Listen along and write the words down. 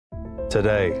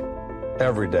Today,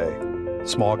 every day,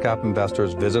 small cap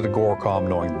investors visit Agoracom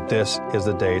knowing this is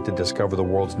the day to discover the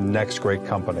world's next great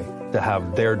company, to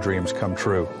have their dreams come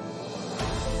true.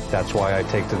 That's why I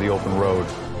take to the open road,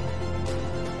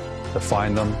 to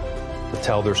find them, to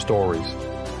tell their stories,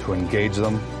 to engage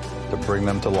them, to bring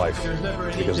them to life,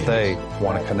 because they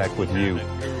want to connect with you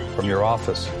from your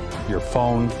office, your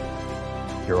phone,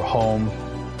 your home,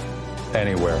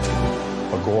 anywhere.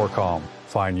 Agoracom,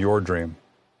 find your dream.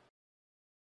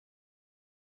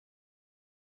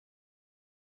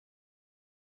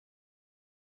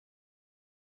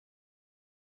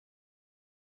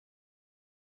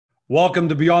 Welcome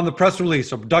to Beyond the Press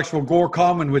Release, a production of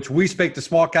Agoracom in which we speak to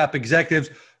small cap executives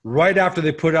right after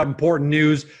they put out important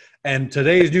news. And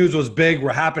today's news was big.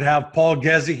 We're happy to have Paul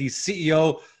Ghezzi. He's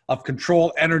CEO of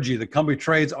Control Energy. The company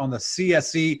trades on the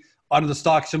CSE under the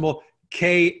stock symbol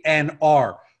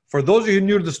KNR. For those of you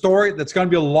new to the story, that's going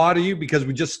to be a lot of you because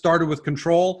we just started with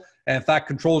Control. And in fact,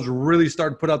 Control's really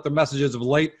started to put out their messages of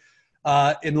late.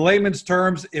 In layman's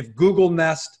terms, if Google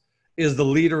Nest is the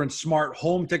leader in smart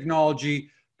home technology,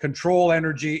 Control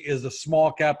Energy is the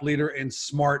small cap leader in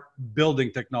smart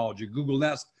building technology. Google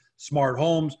Nest, smart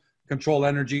homes, Control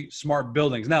Energy, smart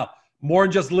buildings. Now, more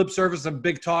than just lip service and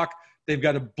big talk, they've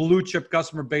got a blue chip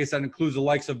customer base that includes the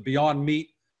likes of Beyond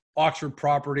Meat, Oxford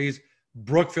Properties,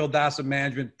 Brookfield Asset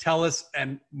Management, TELUS,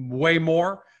 and way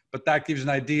more. But that gives you an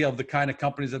idea of the kind of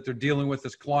companies that they're dealing with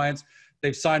as clients.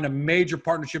 They've signed a major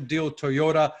partnership deal with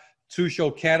Toyota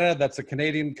Tsusho Canada. That's a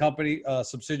Canadian company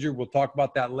subsidiary. We'll talk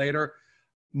about that later.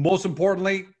 Most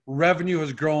importantly, revenue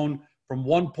has grown from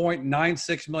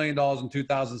 $1.96 million in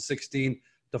 2016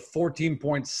 to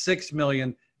 $14.6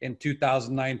 million in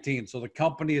 2019. So the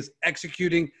company is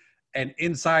executing, and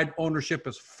inside ownership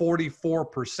is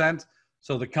 44%.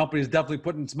 So the company is definitely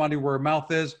putting its money where her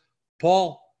mouth is.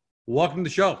 Paul, welcome to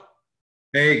the show.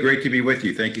 Hey, great to be with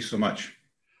you. Thank you so much.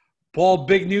 Paul,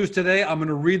 big news today. I'm going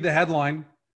to read the headline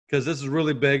because this is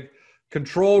really big.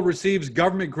 Control receives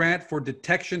government grant for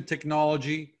detection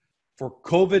technology for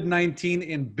COVID-19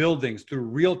 in buildings through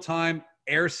real-time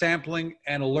air sampling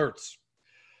and alerts.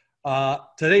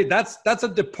 Today, that's a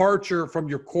departure from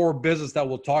your core business that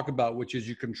we'll talk about, which is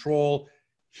you control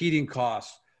heating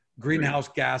costs, greenhouse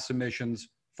gas emissions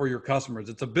for your customers.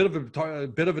 It's a bit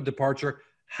of a departure.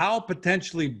 How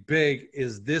potentially big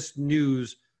is this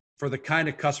news for the kind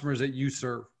of customers that you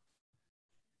serve?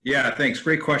 Yeah, thanks.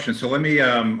 Great question. So let me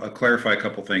clarify a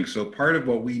couple things. So part of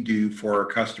what we do for our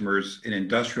customers in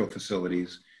industrial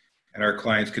facilities, and our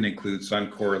clients can include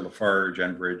Suncor, Lafarge,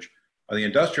 Enbridge. On the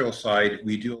industrial side,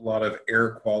 we do a lot of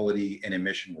air quality and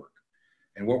emission work.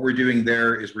 And what we're doing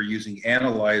there is we're using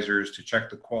analyzers to check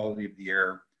the quality of the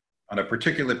air on a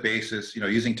particular basis,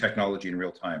 using technology in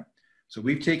real time. So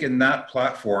we've taken that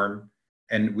platform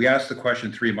and we asked the question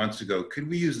 3 months ago, could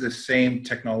we use the same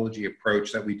technology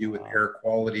approach that we do with air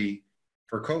quality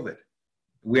for COVID?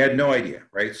 We had no idea,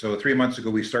 right? So 3 months ago,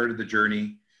 we started the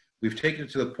journey. We've taken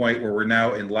it to the point where we're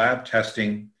now in lab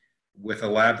testing with a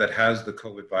lab that has the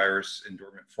COVID virus in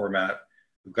dormant format.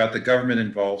 We've got the government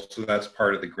involved, so that's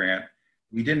part of the grant.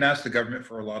 We didn't ask the government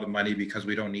for a lot of money because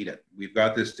we don't need it. We've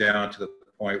got this down to the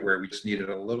point where we just needed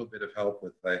a little bit of help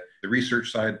with the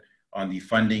research side on the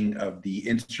funding of the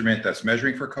instrument that's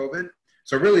measuring for COVID.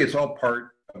 So really it's all part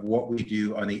of what we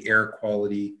do on the air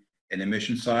quality and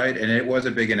emission side. And it was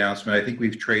a big announcement. I think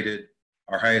we've traded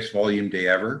our highest volume day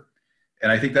ever.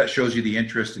 And I think that shows you the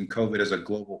interest in COVID as a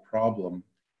global problem.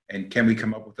 And can we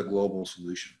come up with a global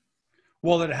solution?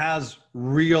 Well, it has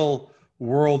real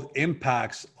world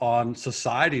impacts on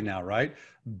society now, right?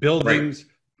 Buildings,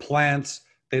 plants,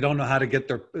 they don't know how to get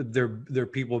their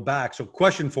people back. So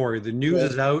question for you, the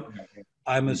news is out.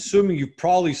 I'm assuming you've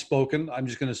probably spoken, I'm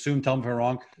just going to assume, tell me if I'm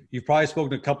wrong, you've probably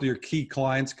spoken to a couple of your key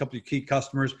clients, a couple of your key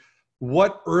customers.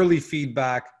 What early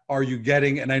feedback are you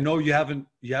getting? And I know you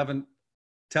haven't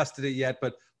tested it yet,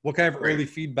 but what kind of early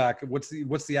feedback, what's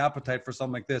the appetite for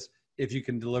something like this, if you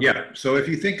can deliver? Yeah, so if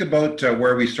you think about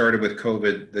where we started with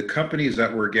COVID, the companies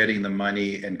that were getting the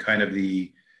money and kind of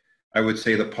I would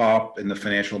say the pop in the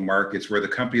financial markets were the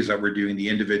companies that were doing the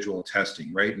individual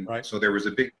testing, right? And so there was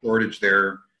a big shortage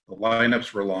there. The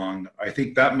lineups were long. I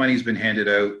think that money's been handed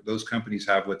out. Those companies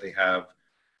have what they have.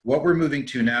 What we're moving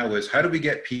to now is how do we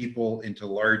get people into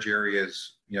large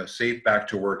areas, safe back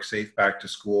to work, safe back to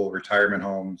school, retirement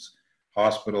homes,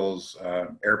 hospitals,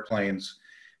 airplanes.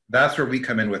 That's where we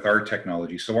come in with our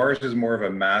technology. So ours is more of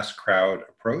a mass crowd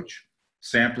approach,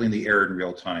 sampling the air in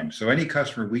real time. So any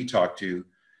customer we talk to,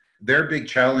 their big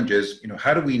challenge is,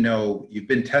 how do we know you've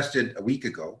been tested a week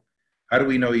ago? How do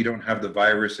we know you don't have the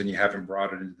virus and you haven't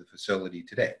brought it into the facility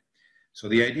today? So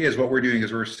the idea is what we're doing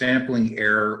is we're sampling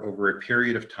air over a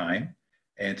period of time.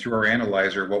 And through our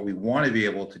analyzer, what we want to be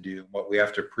able to do, what we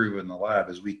have to prove in the lab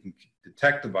is we can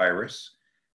detect the virus,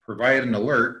 provide an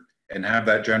alert, and have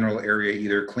that general area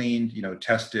either cleaned,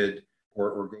 tested,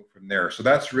 or go from there. So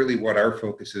that's really what our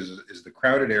focus is the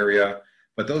crowded area.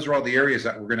 But those are all the areas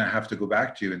that we're going to have to go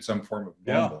back to in some form of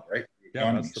normal, right?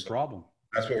 Yeah, that's the problem.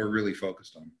 That's what we're really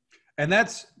focused on. And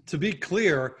that's, to be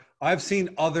clear, I've seen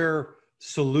other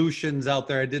solutions out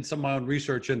there. I did some of my own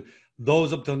research, and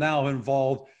those up till now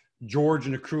involved George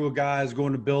and a crew of guys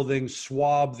going to buildings,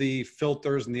 swab the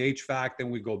filters and the HVAC, then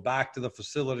we go back to the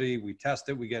facility, we test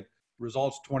it, we get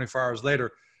results 24 hours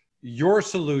later. Your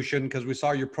solution, because we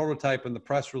saw your prototype in the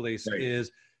press release, right,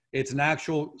 is it's an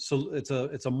actual, so it's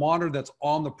a monitor that's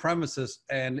on the premises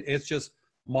and it's just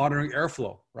monitoring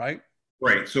airflow, right?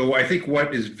 Right. So I think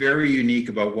what is very unique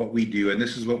about what we do, and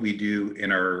this is what we do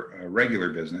in our regular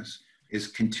business, is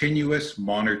continuous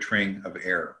monitoring of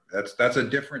air. That's a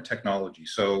different technology.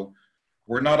 So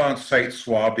we're not on site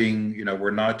swabbing,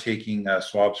 we're not taking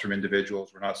swabs from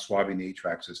individuals. We're not swabbing the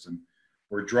HVAC system.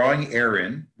 We're drawing air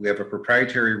in. We have a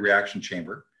proprietary reaction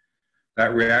chamber.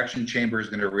 That reaction chamber is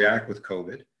going to react with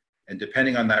COVID. And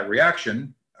depending on that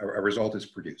reaction, a result is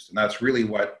produced. And that's really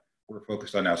what we're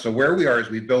focused on now. So where we are is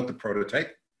we built the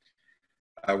prototype.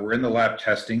 We're in the lab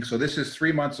testing. So this is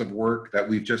 3 months of work that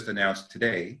we've just announced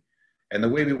today. And the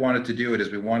way we wanted to do it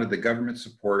is we wanted the government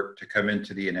support to come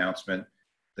into the announcement,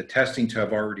 the testing to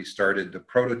have already started, the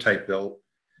prototype built.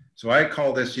 So I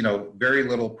call this, very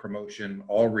little promotion,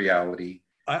 all reality.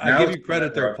 I give you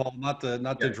credit there, Paul, not to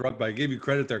interrupt, but I give you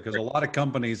credit there because a lot of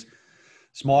companies,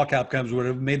 small cap companies, would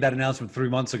have made that announcement 3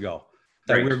 months ago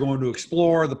that we were going to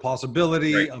explore the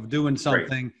possibility of doing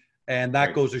something. And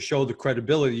that goes to show the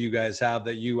credibility you guys have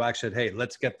that you actually said, hey,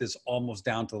 let's get this almost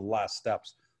down to the last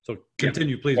steps. So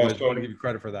continue, please. I just want to give you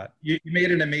credit for that. You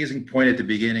made an amazing point at the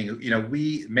beginning.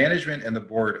 We, management and the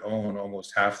board, own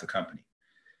almost half the company.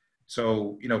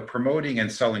 So, promoting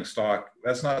and selling stock,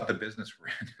 that's not the business we're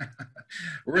in.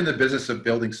 We're in the business of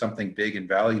building something big and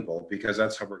valuable because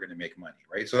that's how we're going to make money,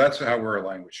 right? So that's how we're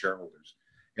aligned with shareholders.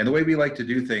 And the way we like to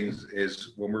do things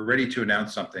is when we're ready to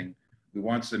announce something, we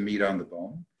want some meat on the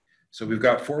bone. So we've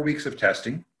got 4 weeks of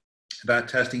testing. That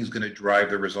testing is going to drive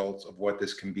the results of what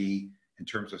this can be in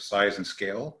terms of size and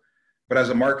scale. But as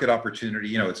a market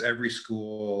opportunity, it's every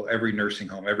school, every nursing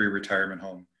home, every retirement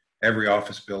home, every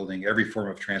office building, every form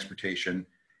of transportation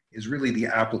is really the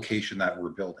application that we're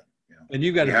building. And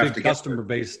you got a big customer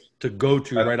base to go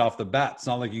to right off the bat. It's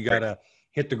not like you got to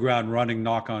hit the ground running,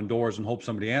 knock on doors and hope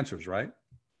somebody answers, right?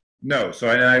 No. So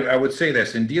I would say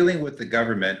this, in dealing with the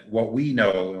government, what we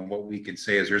know and what we can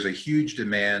say is there's a huge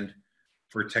demand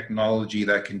for technology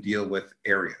that can deal with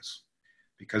areas.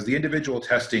 Because the individual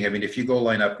testing, if you go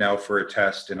line up now for a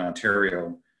test in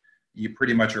Ontario, you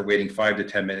pretty much are waiting 5 to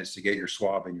 10 minutes to get your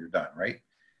swab and you're done, right?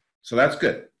 So that's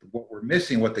good. What we're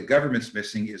missing, what the government's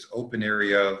missing is open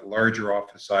area, larger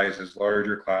office sizes,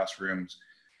 larger classrooms.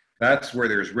 That's where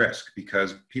there's risk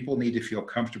because people need to feel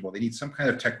comfortable. They need some kind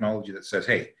of technology that says,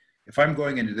 hey, if I'm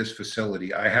going into this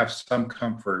facility, I have some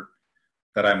comfort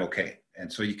that I'm okay.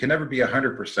 And so you can never be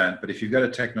 100%, but if you've got a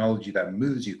technology that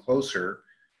moves you closer,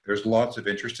 there's lots of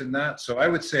interest in that. So I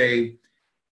would say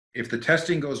if the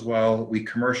testing goes well, we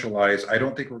commercialize, I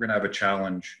don't think we're going to have a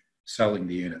challenge selling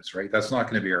the units, right? That's not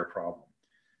going to be our problem.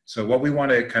 So what we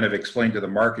want to kind of explain to the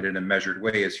market in a measured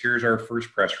way is here's our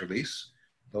first press release.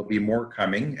 There'll be more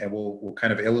coming and we'll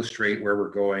kind of illustrate where we're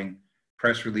going,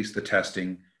 press release the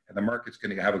testing, and the market's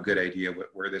going to have a good idea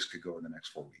where this could go in the next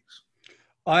 4 weeks.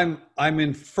 I'm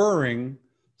inferring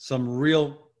some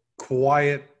real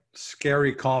quiet,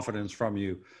 scary confidence from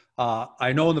you.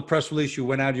 I know in the press release you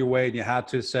went out of your way and you had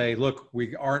to say, look,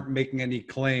 we aren't making any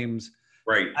claims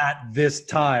at this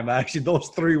time. Actually, those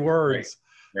 3 words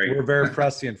were very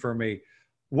prescient for me.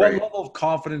 What level of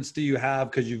confidence do you have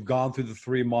because you've gone through the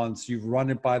 3 months, you've run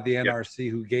it by the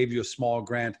NRC who gave you a small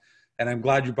grant, and I'm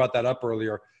glad you brought that up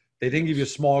earlier. They didn't give you a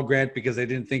small grant because they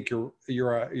didn't think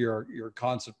your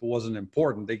concept wasn't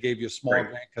important. They gave you a small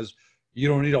grant because you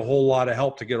don't need a whole lot of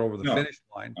help to get over the finish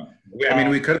line. No.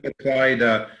 We could have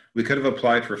applied. We could have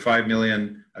applied for 5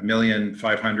 million,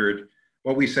 1,500,000.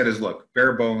 What we said is, look,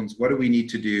 bare bones. What do we need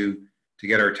to do to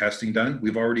get our testing done?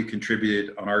 We've already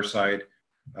contributed on our side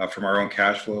from our own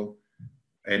cash flow,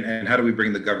 and how do we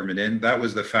bring the government in? That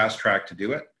was the fast track to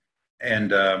do it,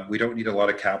 and we don't need a lot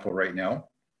of capital right now.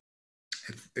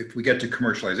 If we get to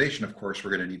commercialization, of course, we're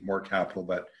going to need more capital,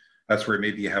 but that's where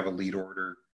maybe you have a lead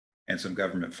order and some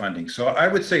government funding. So I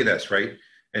would say this, right?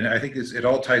 And I think it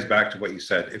all ties back to what you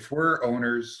said. If we're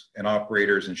owners and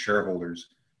operators and shareholders,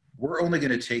 we're only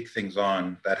going to take things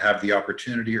on that have the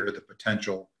opportunity or the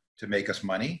potential to make us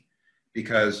money,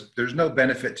 because there's no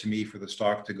benefit to me for the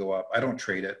stock to go up. I don't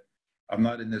trade it. I'm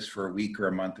not in this for a week or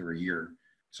a month or a year.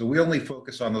 So we only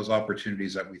focus on those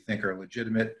opportunities that we think are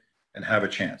legitimate and have a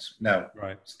chance. Now,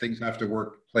 Right. things have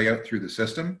to play out through the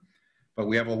system, but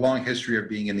we have a long history of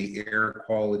being in the air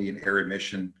quality and air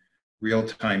emission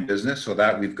real-time business, so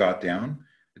that we've got down.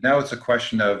 But now it's a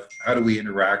question of how do we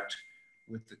interact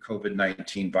with the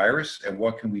COVID-19 virus, and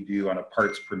what can we do on a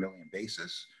parts per million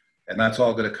basis? And that's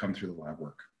all going to come through the lab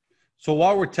work. So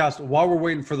while we're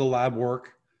waiting for the lab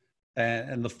work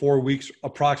and the 4 weeks,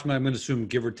 approximately, I'm going to assume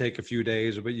give or take a few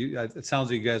days, but it sounds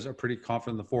like you guys are pretty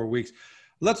confident in the 4 weeks.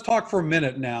 Let's talk for a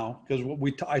minute now, because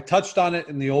I touched on it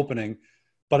in the opening,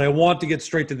 but I want to get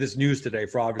straight to this news today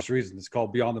for obvious reasons. It's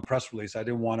called Beyond the Press Release. I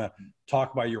didn't want to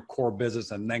talk about your core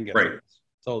business and then get right. to this.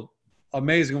 So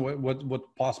amazing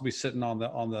what possibly sitting on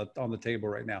the table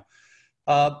right now.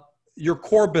 Your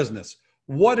core business.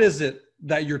 What is it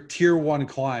that your tier one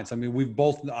clients? I mean,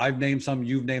 I've named some,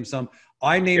 you've named some.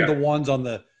 I named the ones on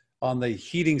the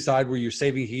heating side where you're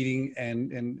saving heating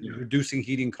and reducing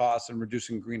heating costs and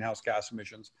reducing greenhouse gas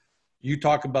emissions. You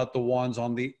talk about the ones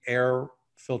on the air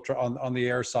filter, on the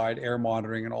air side, air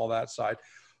monitoring and all that side.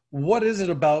 What is it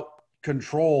about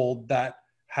Kontrol that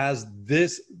has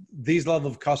these level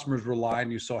of customers rely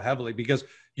on you so heavily? Because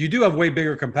you do have way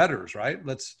bigger competitors, right?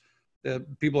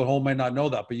 People at home might not know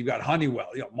that, but you've got Honeywell,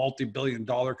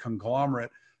 multi-billion-dollar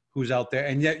conglomerate who's out there,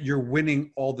 and yet you're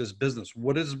winning all this business.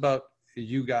 What is it about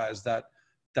you guys that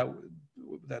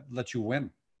lets you win?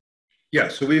 Yeah,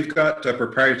 so we've got a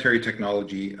proprietary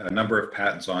technology, a number of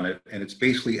patents on it, and it's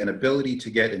basically an ability to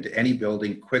get into any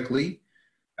building quickly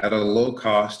at a low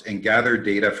cost and gather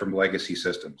data from legacy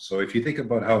systems. So if you think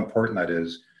about how important that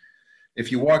is,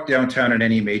 if you walk downtown in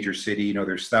any major city,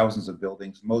 there's thousands of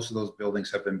buildings. Most of those buildings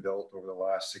have been built over the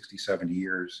last 60, 70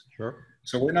 years. Sure.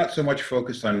 So we're not so much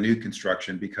focused on new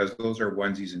construction, because those are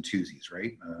onesies and twosies,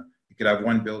 right? You could have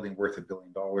one building worth $1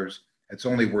 billion. It's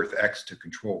only worth X to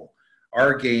Kontrol.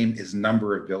 Our game is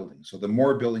number of buildings. So the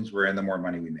more buildings we're in, the more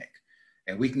money we make.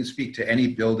 And we can speak to any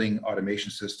building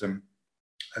automation system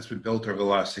that's been built over the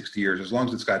last 60 years. As long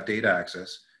as it's got data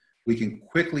access, we can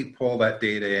quickly pull that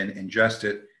data in, ingest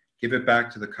it, give it back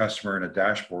to the customer in a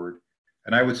dashboard.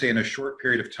 And I would say in a short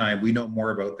period of time, we know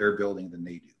more about their building than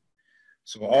they do.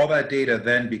 So all that data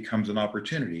then becomes an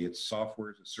opportunity. It's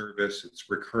software as a service, it's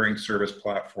recurring service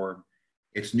platform,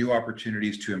 it's new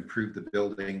opportunities to improve the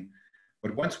building.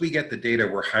 But once we get the data,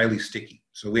 we're highly sticky.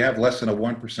 So we have less than a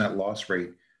 1% loss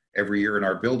rate every year in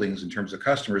our buildings in terms of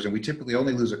customers. And we typically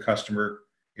only lose a customer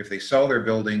if they sell their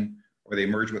building or they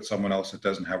merge with someone else that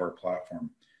doesn't have our platform.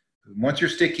 Once you're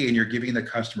sticky and you're giving the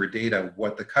customer data,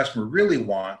 what the customer really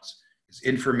wants is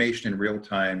information in real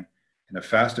time in a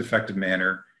fast, effective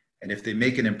manner. And if they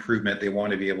make an improvement, they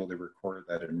want to be able to record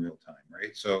that in real time,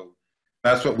 right? So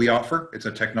that's what we offer. It's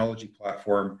a technology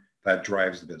platform that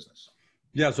drives the business.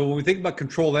 Yeah. So when we think about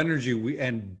Kontrol Energy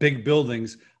and big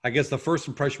buildings, I guess the first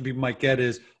impression people might get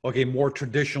is, okay, more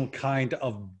traditional kind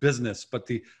of business. But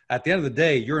at the end of the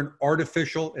day, you're an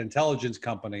artificial intelligence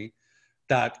company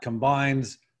that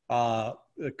combines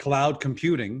cloud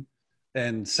computing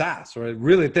and SaaS. Or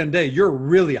really, at the end of the day, you're a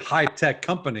really high-tech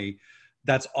company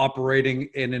that's operating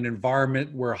in an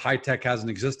environment where high-tech hasn't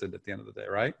existed at the end of the day,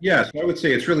 right? Yeah, so I would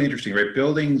say it's really interesting, right?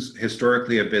 Buildings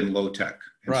historically have been low-tech.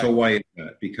 And so why is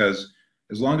that? Because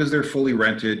as long as they're fully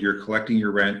rented, you're collecting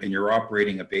your rent and you're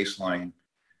operating a baseline,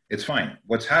 it's fine.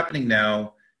 What's happening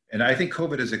now, and I think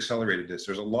COVID has accelerated this,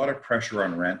 there's a lot of pressure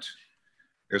on rent.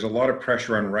 There's a lot of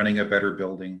pressure on running a better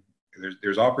building.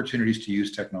 There's opportunities to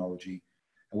use technology.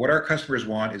 And what our customers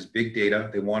want is big data.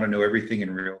 They want to know everything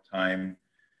in real time.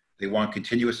 They want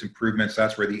continuous improvements.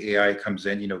 That's where the AI comes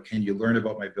in. Can you learn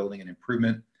about my building and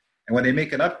improvement? And when they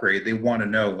make an upgrade, they want to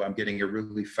know I'm getting a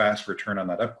really fast return on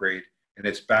that upgrade, and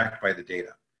it's backed by the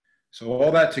data. So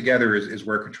all that together is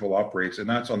where Kontrol operates, and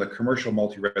that's on the commercial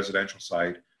multi-residential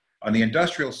side. On the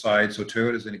industrial side, so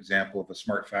Toyota is an example of a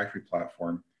smart factory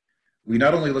platform. We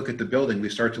not only look at the building, we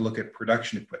start to look at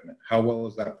production equipment. How well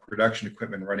is that production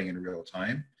equipment running in real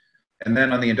time? And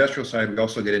then on the industrial side, we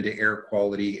also get into air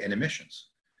quality and emissions.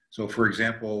 So for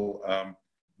example,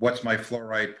 what's my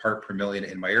fluoride part per million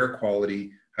in my air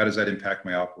quality? How does that impact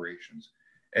my operations?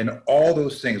 And all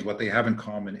those things, what they have in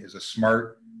common is a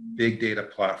smart, big data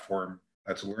platform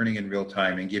that's learning in real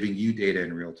time and giving you data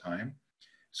in real time.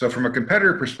 So from a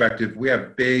competitor perspective, we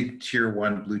have big tier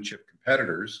one blue chip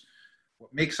competitors.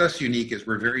 What makes us unique is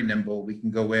we're very nimble. We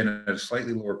can go in at a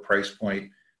slightly lower price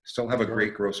point, still have a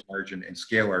great gross margin and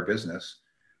scale our business.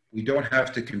 We don't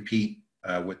have to compete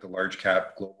with the large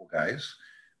cap global guys.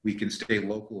 we can stay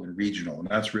local and regional. And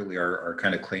that's really our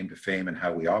kind of claim to fame and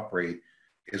how we operate,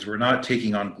 is we're not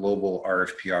taking on global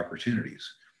RFP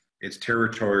opportunities. It's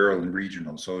territorial and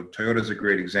regional. So Toyota is a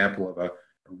great example of a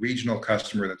regional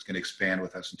customer that's going to expand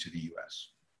with us into the US.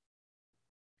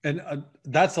 And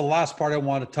that's the last part I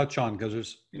want to touch on,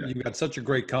 because you've got such a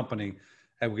great company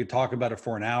and we could talk about it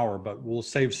for an hour, but we'll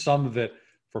save some of it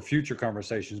for future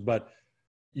conversations. But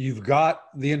you've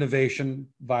got the innovation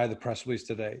via the press release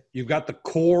today. You've got the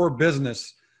core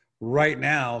business right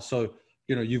now. So,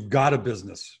 you've got a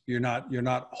business. You're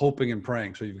not hoping and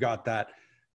praying. So you've got that.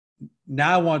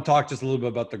 Now I want to talk just a little bit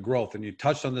about the growth. And you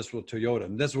touched on this with Toyota.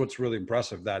 And this is what's really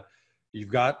impressive, that you've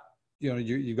got,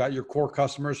 you got your core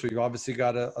customers. So you've obviously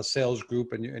got a sales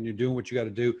group and you're doing what you got to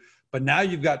do. But now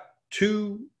you've got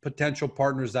two potential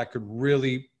partners that could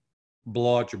really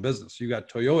blow out your business. You got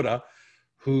Toyota,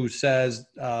 who says,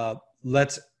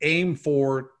 let's aim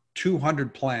for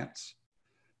 200 plants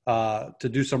to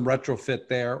do some retrofit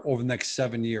there over the next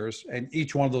 7 years. And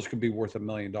each one of those could be worth $1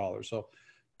 million. So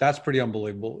that's pretty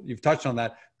unbelievable. You've touched on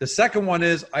that. The second one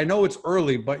is, I know it's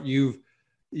early, but you've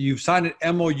signed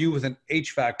an MOU with an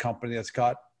HVAC company that's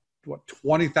got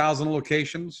 20,000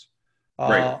 locations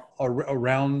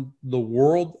around the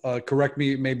world. Correct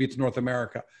me, maybe it's North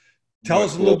America. Tell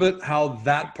us a little bit how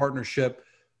that partnership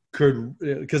could,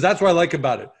 because that's what I like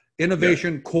about it.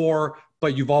 Innovation, core,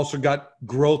 but you've also got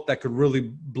growth that could really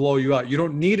blow you out. You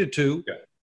don't need it to,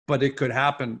 but it could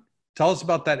happen. Tell us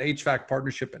about that HVAC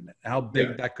partnership and how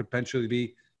big that could potentially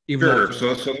be. Sure.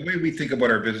 So the way we think about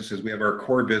our business is we have our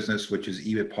core business, which is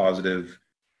EBIT positive.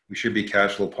 We should be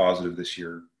cash flow positive this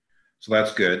year. So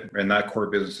that's good. And that core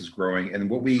business is growing. And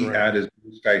what we add is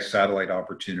blue sky satellite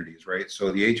opportunities, right?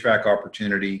 So the HVAC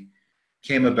opportunity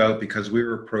came about because we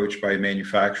were approached by a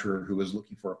manufacturer who was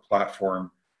looking for a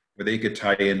platform where they could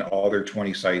tie in all their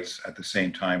 20 sites at the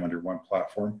same time under one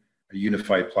platform, a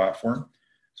unified platform.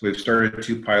 So we've started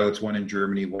 2 pilots, one in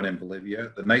Germany, one in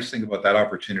Bolivia. The nice thing about that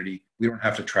opportunity, we don't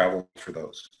have to travel for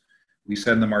those. We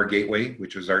send them our gateway,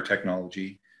 which is our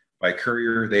technology, by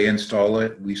courier. They install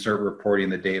it. We start reporting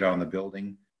the data on the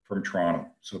building from Toronto.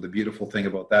 So the beautiful thing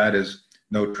about that is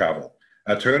no travel.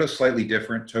 Toyota is slightly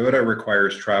different. Toyota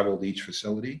requires travel to each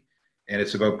facility, and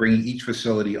it's about bringing each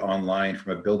facility online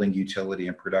from a building utility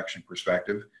and production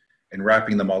perspective and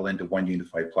wrapping them all into one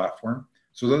unified platform.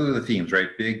 So those are the themes, right?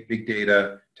 Big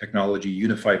data, technology,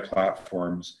 unified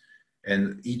platforms,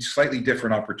 and each slightly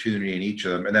different opportunity in each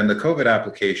of them. And then the COVID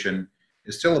application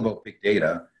is still about big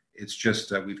data. It's just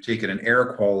that we've taken an air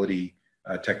quality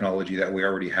technology that we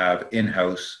already have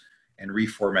in-house and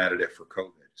reformatted it for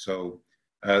COVID. So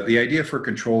the idea for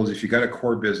Control is, if you got a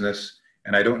core business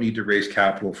and I don't need to raise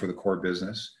capital for the core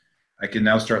business, I can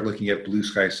now start looking at blue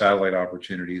sky satellite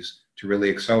opportunities to really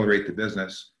accelerate the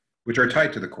business, which are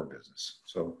tied to the core business.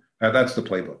 So that's the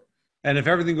playbook. And if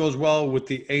everything goes well with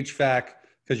the HVAC,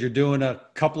 because you're doing a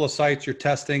couple of sites you're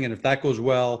testing, and if that goes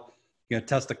well, you're going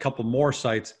to test a couple more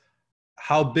sites,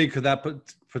 how big could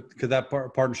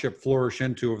that partnership flourish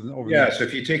into over the next so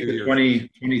if you take the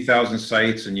 20,000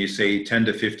 sites and you say 10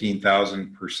 to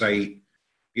 15,000 per site,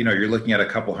 you're looking at a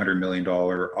couple $100 million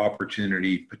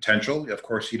opportunity potential. Of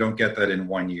course, you don't get that in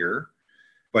 1 year,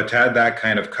 but to have that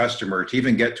kind of customer, to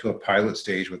even get to a pilot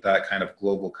stage with that kind of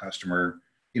global customer,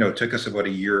 it took us about a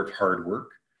year of hard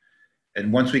work.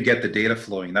 And once we get the data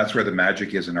flowing, that's where the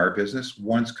magic is in our business.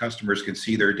 Once customers can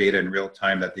see their data in real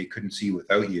time that they couldn't see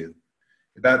without you,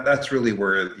 that's really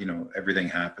where everything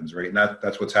happens, right? And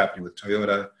that's what's happening with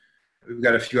Toyota. We've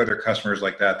got a few other customers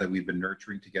like that we've been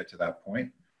nurturing to get to that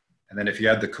point. And then if you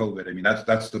add the COVID,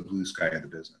 that's the blue sky of the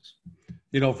business.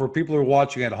 For people who are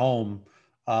watching at home,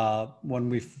 when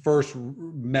we first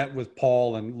met with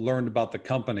Paul and learned about the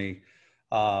company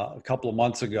a couple of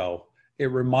months ago, it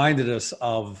reminded us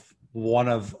of one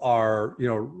of our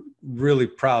really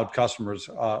proud customers,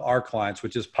 our clients,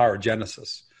 which is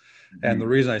PyroGenesis. And the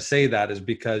reason I say that is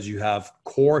because you have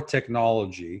core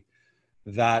technology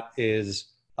that is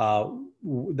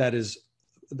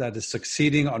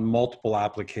succeeding on multiple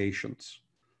applications,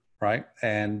 right?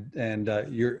 And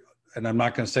I'm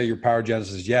not going to say you're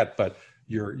PyroGenesis yet, but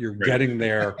you're getting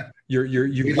there.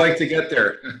 You'd like to get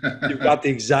there. You've got the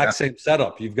exact same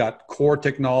setup. You've got core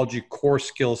technology, core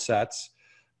skill sets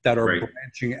that are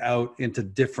branching out into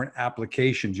different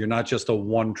applications. You're not just a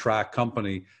one-track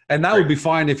company. And that would be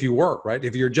fine if you were, right?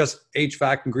 If you're just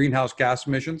HVAC and greenhouse gas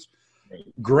emissions,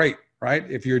 great, right?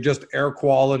 If you're just air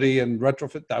quality and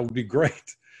retrofit, that would be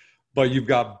great. But you've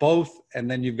got both, and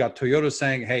then you've got Toyota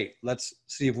saying, hey, let's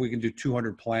see if we can do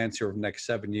 200 plants here over the next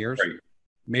 7 years. Right.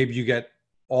 Maybe you get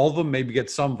all of them, maybe you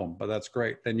get some of them, but that's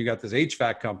great. Then you got this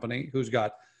HVAC company who's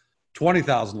got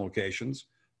 20,000 locations.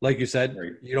 Like you said,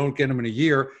 Right. you don't get them in a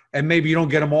year, and maybe you don't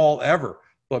get them all ever,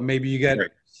 but maybe you get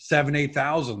Right. 7,000,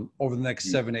 8,000 over the next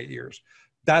Mm. 7, 8 years.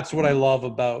 That's what I love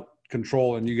about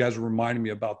control. And you guys are reminding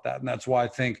me about that. And that's why I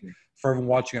think for everyone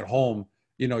watching at home,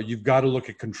 you've got to look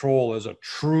at control as a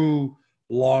true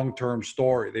long-term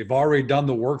story. They've already done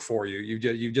the work for you.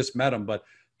 You've just met them, but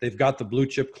they've got the blue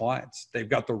chip clients. They've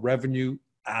got the revenue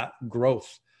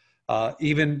growth.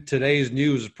 Even today's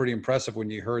news is pretty impressive when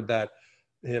you heard that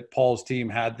Paul's team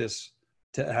had this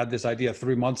idea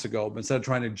 3 months ago, but instead of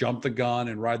trying to jump the gun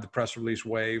and ride the press release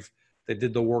wave, they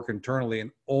did the work internally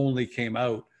and only came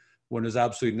out when it was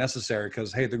absolutely necessary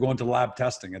because, hey, they're going to lab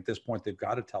testing. At this point, they've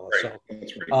got to tell us. Right. So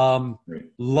That's right.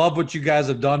 love what you guys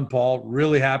have done, Paul.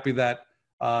 Really happy that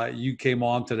you came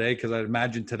on today because I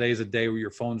imagine today's a day where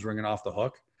your phone's ringing off the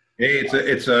hook. Hey,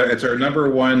 it's our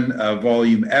number one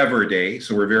volume ever day,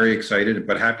 so we're very excited,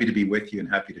 but happy to be with you and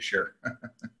happy to share.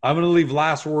 I'm going to leave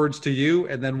last words to you,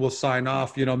 and then we'll sign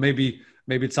off. Maybe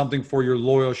it's something for your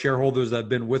loyal shareholders that have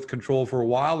been with Control for a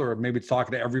while, or maybe it's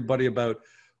talking to everybody about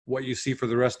what you see for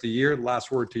the rest of the year.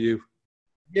 Last word to you.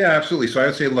 Yeah, absolutely. So I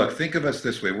would say, look, think of us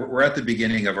this way. We're at the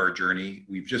beginning of our journey.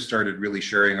 We've just started really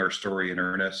sharing our story in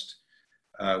earnest.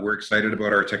 We're excited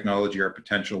about our technology, our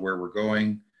potential, where we're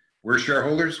going. We're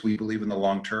shareholders. We believe in the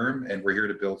long term, and we're here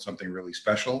to build something really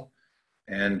special.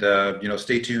 And,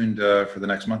 stay tuned for the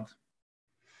next month.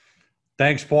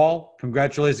 Thanks, Paul.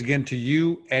 Congratulations again to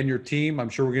you and your team. I'm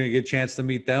sure we're going to get a chance to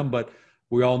meet them, but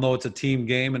we all know it's a team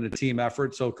game and a team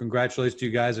effort. So congratulations to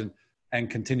you guys and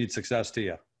continued success to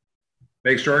you.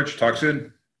 Thanks, George. Talk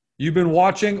soon. You've been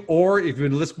watching, or if you've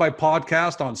been listening by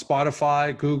podcast on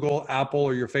Spotify, Google, Apple,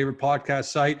 or your favorite podcast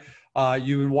site,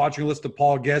 you've been watching a list of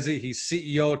Paul Ghezzi. He's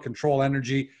CEO at Control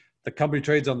Energy. The company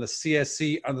trades on the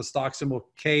CSC on the stock symbol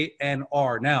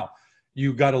KNR. Now,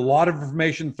 you got a lot of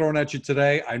information thrown at you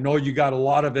today. I know you got a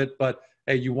lot of it, but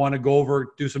hey, you want to go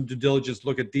over, do some due diligence,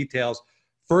 look at details.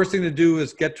 First thing to do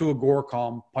is get to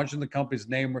Agoracom, punch in the company's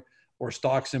name or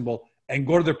stock symbol, and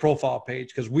go to their profile page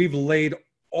because we've laid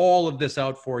all of this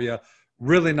out for you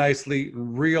really nicely,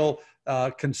 real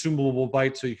consumable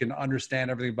bites so you can understand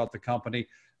everything about the company.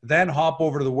 Then hop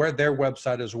over to their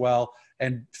website as well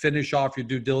and finish off your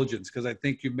due diligence because I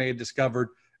think you may have discovered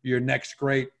your next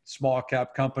great small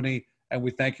cap company. And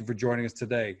we thank you for joining us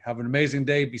today. Have an amazing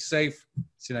day. Be safe.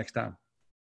 See you next time.